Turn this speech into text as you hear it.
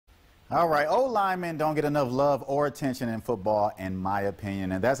All right, O-linemen don't get enough love or attention in football, in my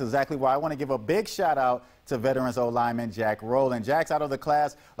opinion, and that's exactly why I want to give a big shout-out to veterans O-lineman Jack Rowland. Jack's out of the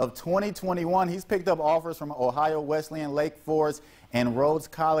class of 2021. He's picked up offers from Ohio-Wesleyan and Lake Forest and Rhodes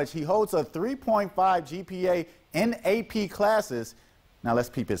College. He holds a 3.5 GPA in AP classes. Now let's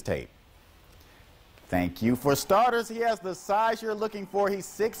peep his tape. Thank you. For starters, he has the size you're looking for. He's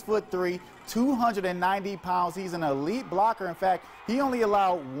 6'3", 290 pounds. He's an elite blocker. In fact, he only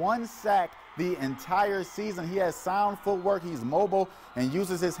allowed 1 sack the entire season. He has sound footwork. He's mobile and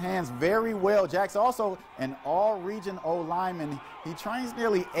uses his hands very well. Jack's also an all-region O-lineman. He trains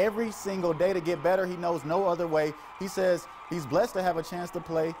nearly every single day to get better. He knows no other way. He says he's blessed to have a chance to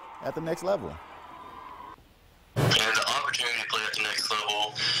play at the next level. And the opportunity to play at the next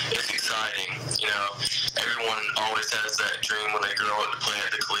level is exciting. You know, everyone always has that dream when they grow up to play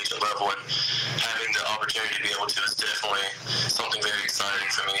at the collegiate level, and having the opportunity to be able to is definitely something very exciting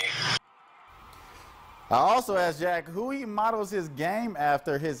for me. I also asked Jack who he models his game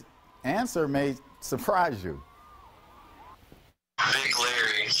after. His answer may surprise you. Big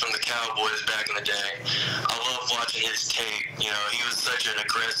Larry from the Cowboys back in the day. I love watching his tape. You know, he was such an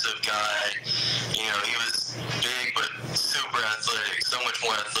aggressive guy. You know, he was big but super athletic, so much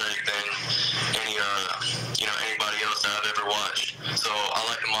more athletic than anybody else that I've ever watched. So I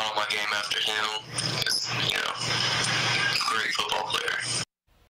like to model my game after him.